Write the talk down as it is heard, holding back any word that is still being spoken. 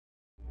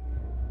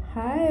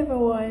Hi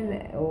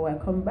everyone,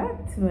 welcome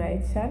back to my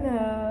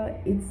channel.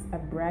 It's a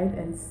bright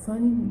and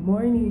sunny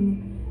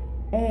morning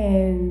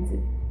and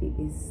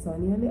it is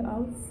sunny on the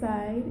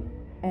outside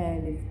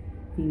and it's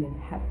feeling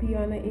happy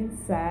on the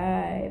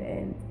inside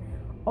and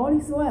all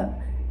is well.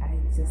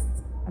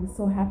 I'm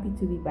so happy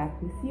to be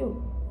back with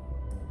you.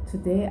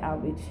 Today I'll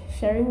be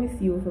sharing with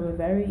you from a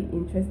very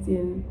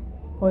interesting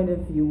point of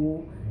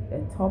view. The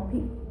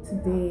topic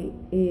today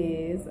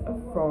is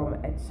from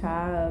a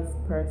child's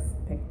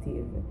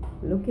perspective,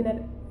 looking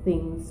at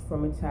things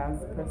from a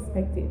child's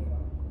perspective.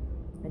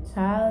 A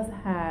child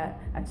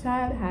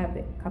have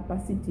the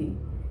capacity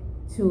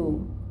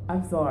to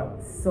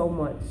absorb so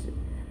much.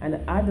 An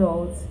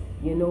adult,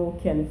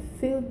 can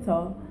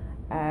filter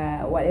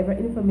whatever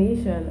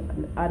information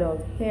an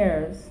adult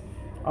hears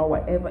or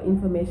whatever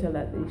information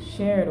that is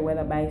shared,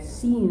 whether by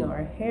seeing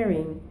or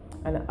hearing.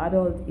 An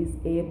adult is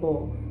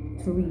able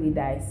to really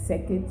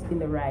dissect it in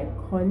the right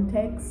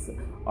context,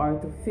 or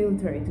to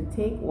filter it, to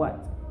take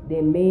what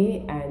they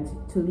may and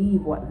to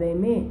leave what they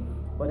may.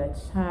 But a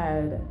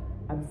child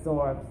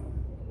absorbs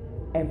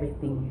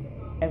everything.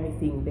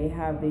 They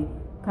have the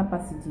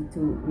capacity to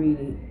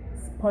really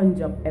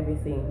sponge up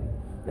everything.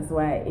 That's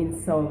why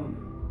in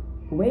some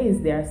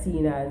ways they are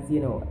seen as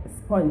a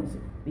sponge,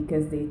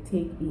 because they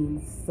take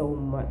in so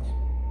much.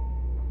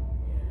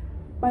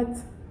 But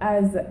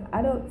as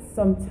adults,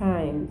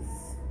 sometimes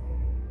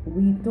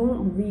we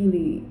don't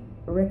really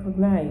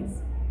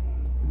recognize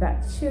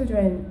that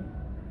children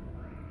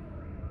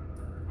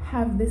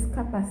have this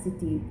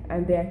capacity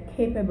and they're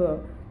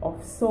capable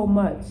of so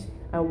much.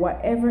 And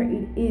whatever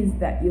it is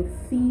that you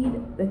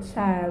feed the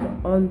child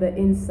on the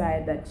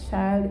inside, that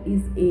child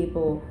is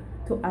able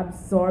to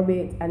absorb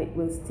it, and it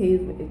will stay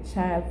with the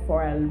child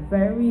for a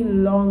very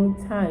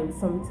long time.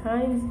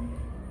 Sometimes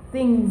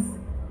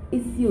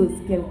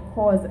issues can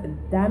cause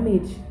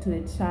damage to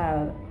the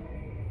child,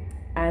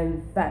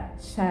 and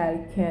that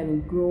child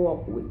can grow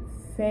up with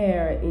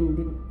fear,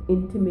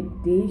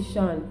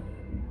 intimidation,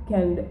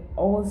 can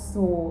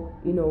also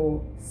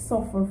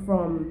suffer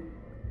from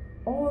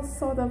all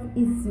sort of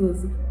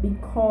issues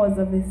because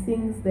of the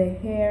things they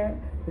hear,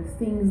 the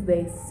things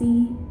they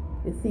see,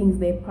 the things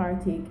they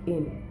partake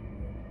in.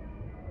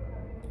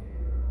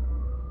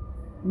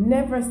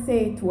 Never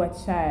say to a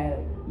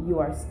child, "You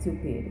are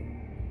stupid,"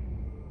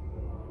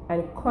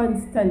 and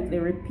constantly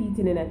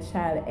repeating in a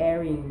child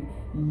hearing,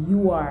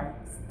 "You are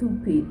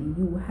stupid,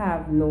 you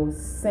have no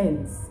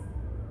sense."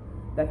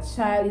 The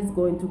child is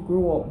going to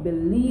grow up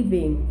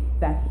believing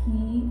that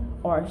he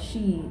or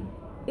she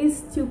is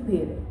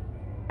stupid,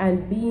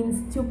 and being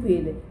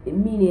stupid,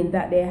 meaning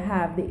that they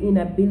have the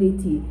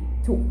inability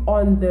to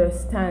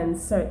understand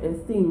certain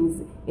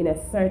things in a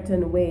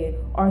certain way,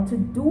 or to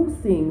do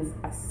things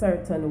a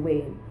certain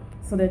way.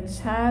 So the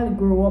child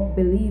grew up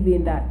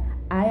believing that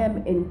I am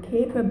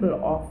incapable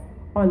of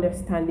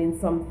understanding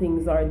some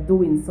things or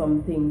doing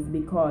some things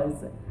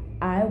because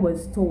I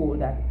was told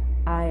that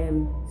I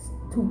am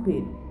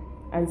stupid.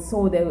 And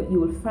so you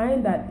will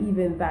find that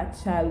even that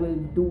child will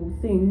do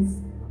things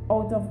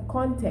out of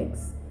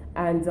context.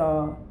 And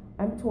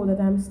I'm told that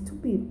I'm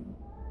stupid.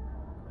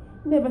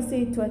 Never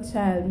say to a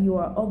child, "You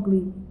are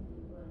ugly."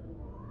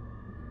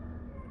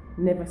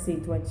 Never say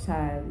to a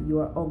child, "You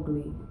are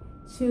ugly."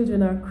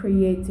 Children are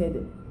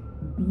created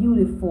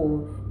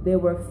beautiful. They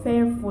were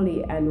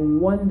fearfully and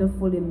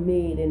wonderfully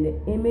made in the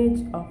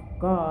image of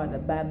God. The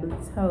Bible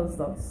tells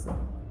us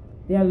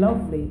they are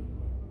lovely.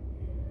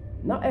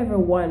 Not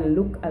everyone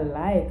look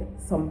alike.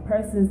 Some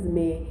persons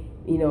may,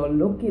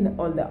 looking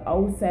on the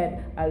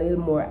outside a little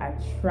more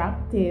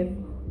attractive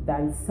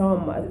than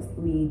some.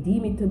 We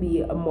deem it to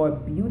be more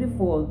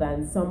beautiful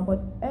than some, but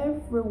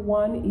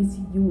everyone is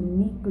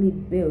uniquely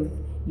built,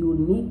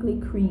 uniquely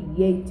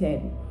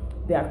created.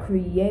 They are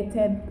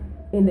created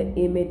in the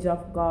image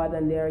of God,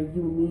 and they are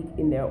unique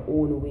in their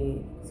own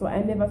way. So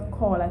I never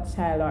call a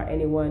child or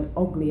anyone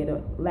ugly. I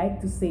don't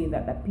like to say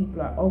that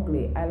people are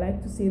ugly. I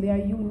like to say they are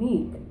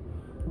unique,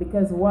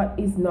 because what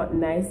is not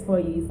nice for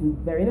you is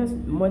very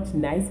much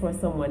nice for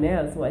someone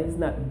else. What is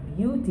not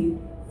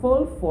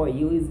beautiful for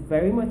you is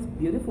very much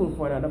beautiful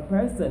for another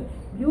person.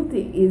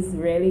 Beauty is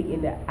really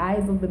in the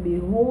eyes of the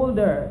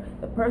beholder,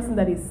 the person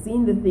that is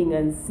seeing the thing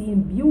and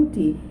seeing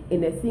beauty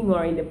in the thing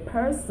or in the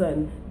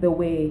person the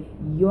way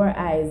your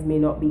eyes may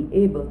not be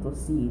able to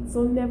see it.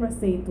 So never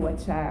say to a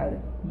child,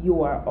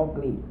 "You are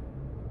ugly."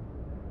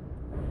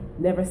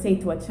 Never say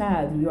to a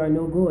child, "You are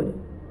no good."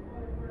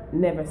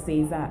 Never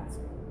say that.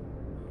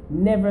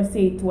 Never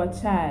say to a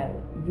child,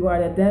 "You are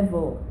the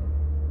devil."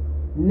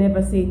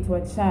 Never say to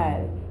a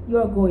child, "You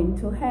are going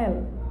to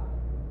hell."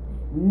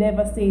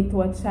 Never say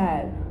to a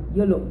child,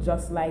 "You look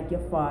just like your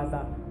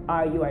father,"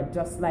 or "You are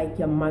just like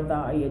your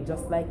mother," or "You're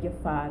just like your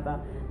father."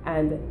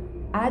 And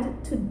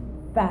add to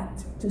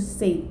that to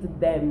say to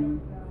them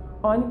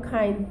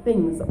unkind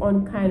things,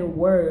 unkind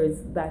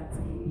words that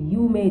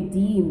you may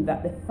deem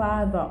that the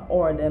father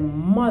or the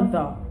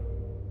mother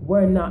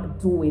were not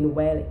doing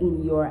well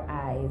in your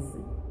eyes.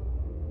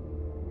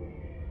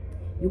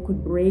 You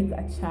could break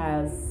a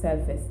child's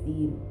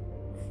self-esteem.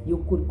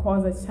 You could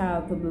cause a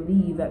child to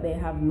believe that they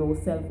have no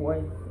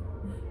self-worth.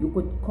 You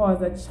could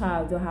cause a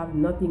child to have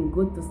nothing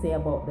good to say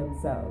about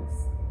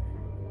themselves.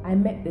 I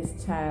met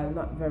this child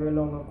not very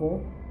long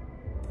ago,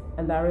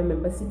 and I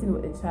remember sitting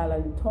with the child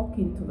and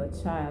talking to the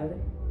child,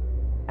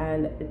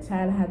 and the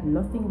child had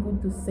nothing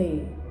good to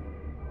say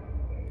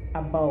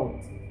about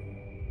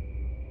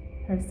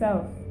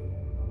herself.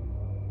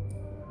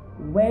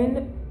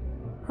 When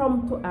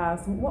prompted to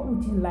ask, what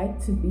would you like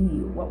to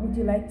be? What would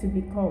you like to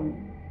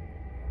become?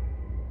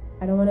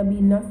 I don't want to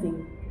be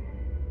nothing.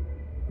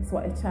 That's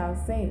what the child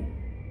said.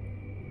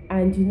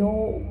 And you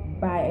know,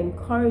 by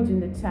encouraging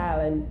the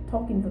child and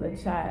talking to the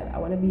child, I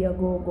want to be a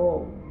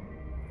go-go.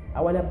 I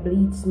want to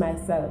bleach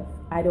myself.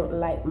 I don't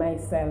like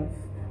myself.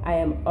 I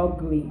am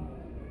ugly.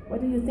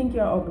 What do you think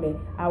you're ugly?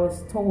 I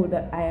was told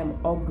that I am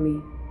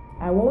ugly.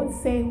 I won't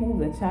say who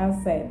the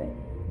child said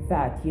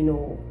that, you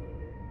know,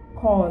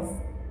 caused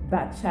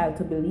that child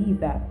to believe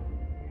that.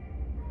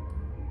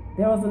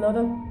 There was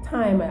another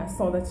time I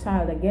saw the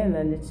child again,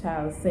 and the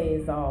child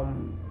says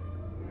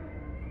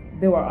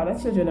there were other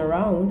children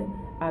around,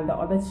 and the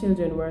other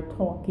children were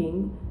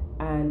talking,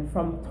 and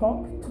from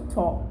talk to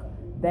talk,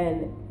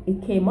 then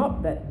it came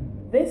up that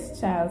this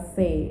child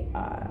say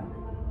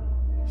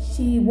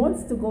she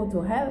wants to go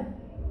to hell,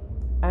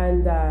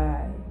 and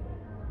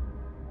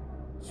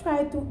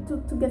try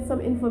to get some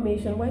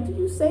information. Why did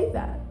you say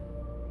that?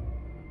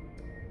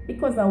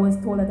 Because I was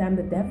told that I'm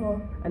the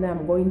devil and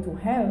I'm going to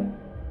hell.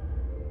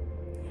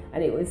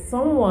 And it was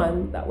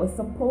someone that was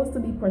supposed to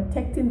be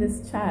protecting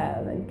this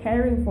child and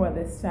caring for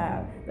this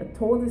child that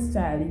told this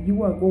child,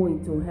 you are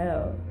going to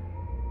hell.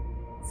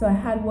 So I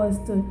had was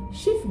to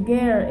shift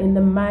gear in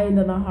the mind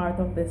and the heart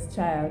of this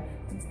child,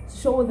 to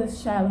show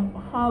this child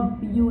how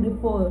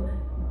beautiful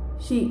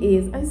she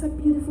is. And it's a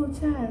beautiful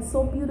child,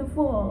 so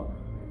beautiful.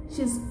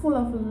 She's full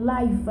of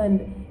life,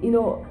 and you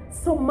know,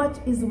 so much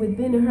is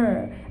within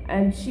her.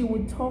 And she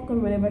would talk,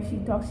 and whenever she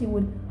talked, she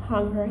would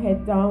hang her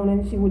head down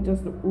and she would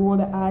just roll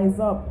the eyes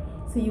up.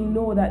 So you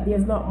know that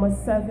there's not much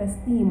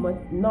self-esteem,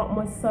 not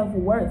much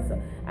self-worth.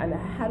 And I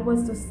had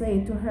was to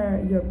say to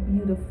her, you're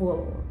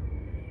beautiful.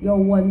 You're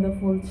a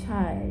wonderful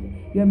child.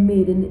 You're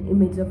made in the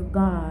image of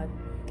God.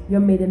 You're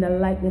made in the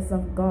likeness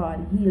of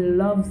God. He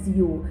loves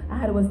you. I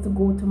had was to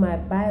go to my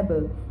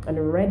Bible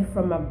and read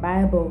from my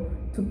Bible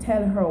to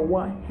tell her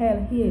what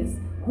hell is,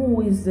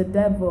 who is the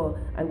devil,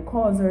 and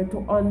cause her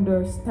to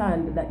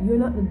understand that you're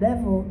not the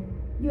devil,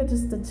 you're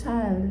just a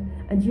child,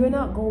 and you're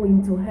not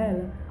going to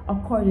hell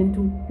according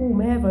to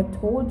whomever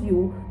told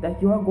you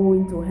that you're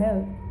going to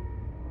hell.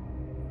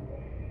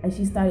 And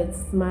she started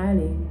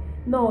smiling.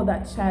 No,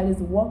 that child is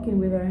walking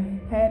with her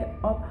head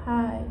up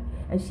high,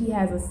 and she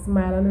has a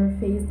smile on her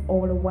face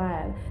all the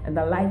while, and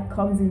the light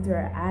comes into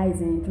her eyes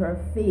and into her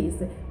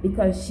face,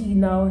 because she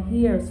now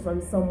hears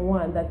from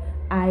someone that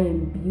I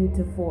am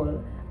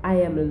beautiful,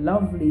 I am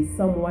lovely,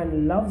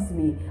 someone loves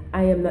me,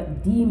 I am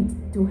not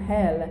deemed to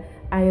hell,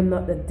 I am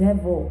not the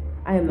devil,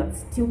 I am not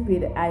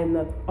stupid, I am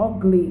not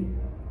ugly.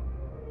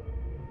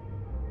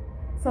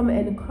 So I'm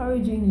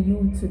encouraging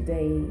you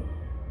today,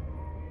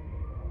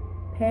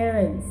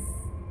 parents,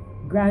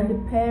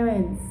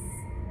 grandparents,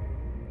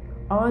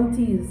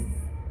 aunties,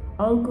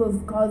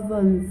 uncles,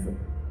 cousins,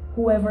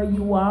 whoever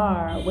you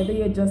are, whether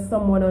you're just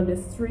someone on the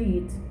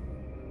street,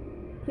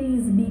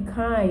 please be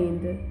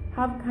kind.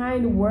 Have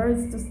kind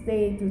words to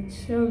say to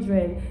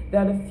children.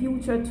 They're the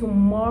future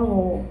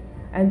tomorrow,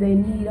 and they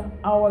need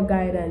our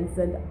guidance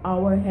and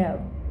our help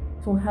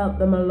to help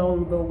them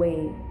along the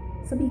way.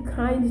 So be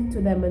kind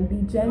to them and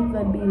be gentle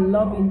and be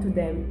loving to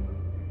them.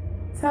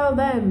 Tell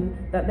them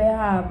that they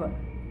have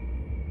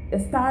the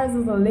stars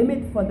is a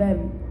limit for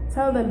them.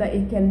 Tell them that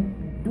it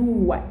can do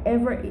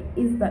whatever it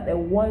is that they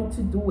want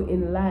to do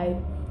in life.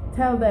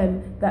 Tell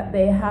them that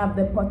they have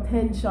the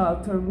potential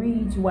to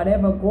reach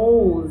whatever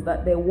goals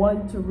that they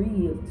want to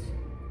reach.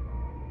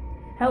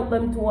 Help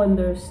them to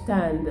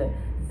understand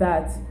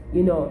that,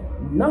 you know,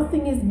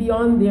 nothing is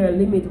beyond their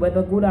limit,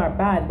 whether good or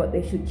bad, but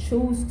they should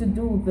choose to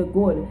do the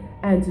good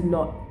and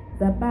not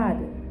the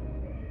bad.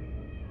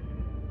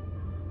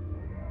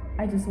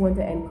 I just want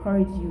to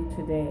encourage you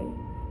today.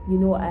 You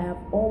know, I have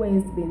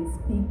always been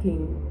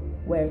speaking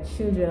where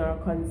children are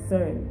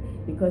concerned,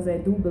 because I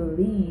do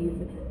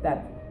believe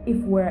that if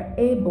we're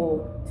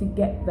able to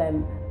get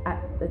them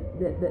at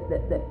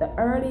the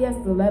earliest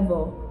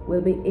level,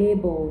 we'll be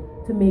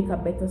able to make a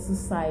better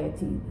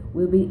society.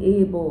 We'll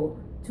be able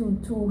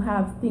to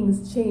have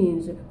things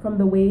change from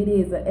the way it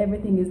is, that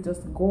everything is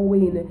just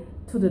going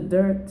to the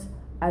dirt,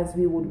 as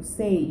we would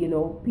say. You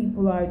know,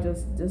 people are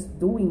just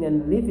doing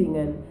and living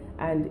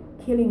and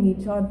killing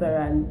each other,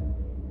 and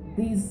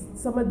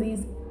some of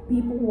these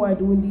people who are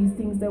doing these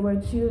things, they were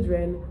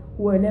children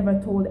who were never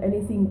told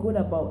anything good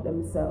about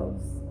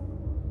themselves.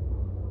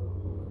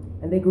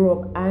 And they grew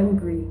up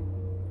angry,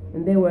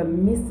 and they were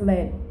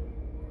misled.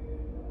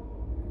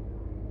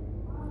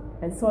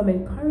 And so I'm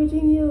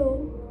encouraging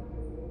you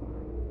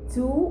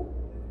to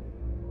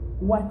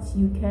what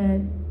you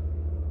can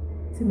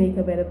to make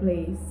a better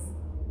place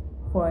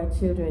for our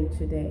children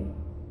today.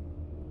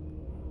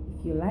 If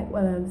If you like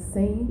what I'm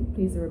saying,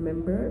 please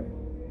remember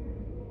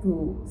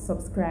to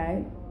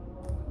subscribe,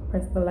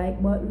 press the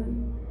like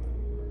button,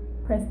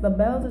 press the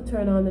bell to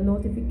turn on the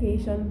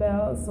notification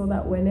bell so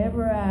that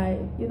whenever I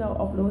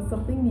upload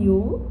something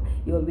new,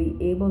 you'll be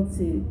able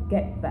to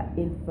get that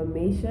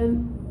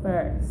information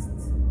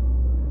first.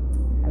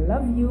 I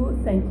love you.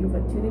 Thank you for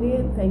tuning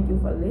in. Thank you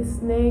for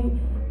listening.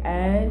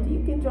 And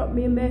you can drop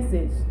me a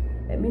message.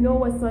 Let me know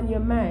what's on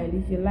your mind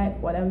if you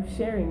like what I'm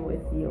sharing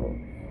with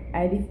you.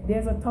 And if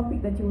there's a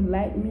topic that you would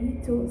like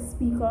me to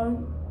speak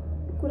on,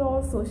 you could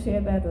also share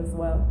that as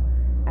well.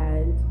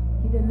 And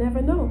you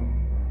never know,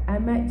 I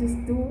might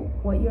just do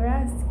what you're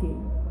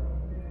asking.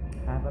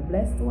 Have a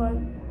blessed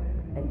one,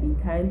 and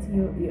be kind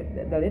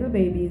to the little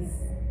babies.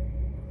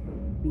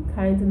 Be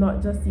kind to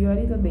not just your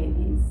little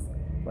babies,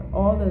 but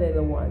all the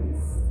little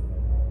ones.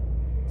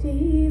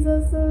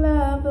 Jesus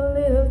loved the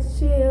little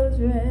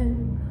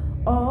children,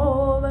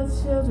 all the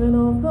children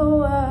of the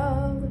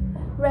world,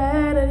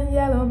 red and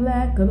yellow,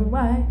 black and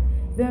white.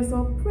 They're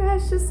so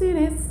precious in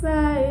His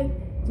sight.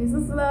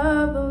 Jesus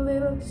loved the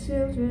little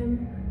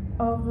children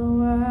of the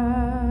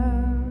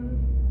world.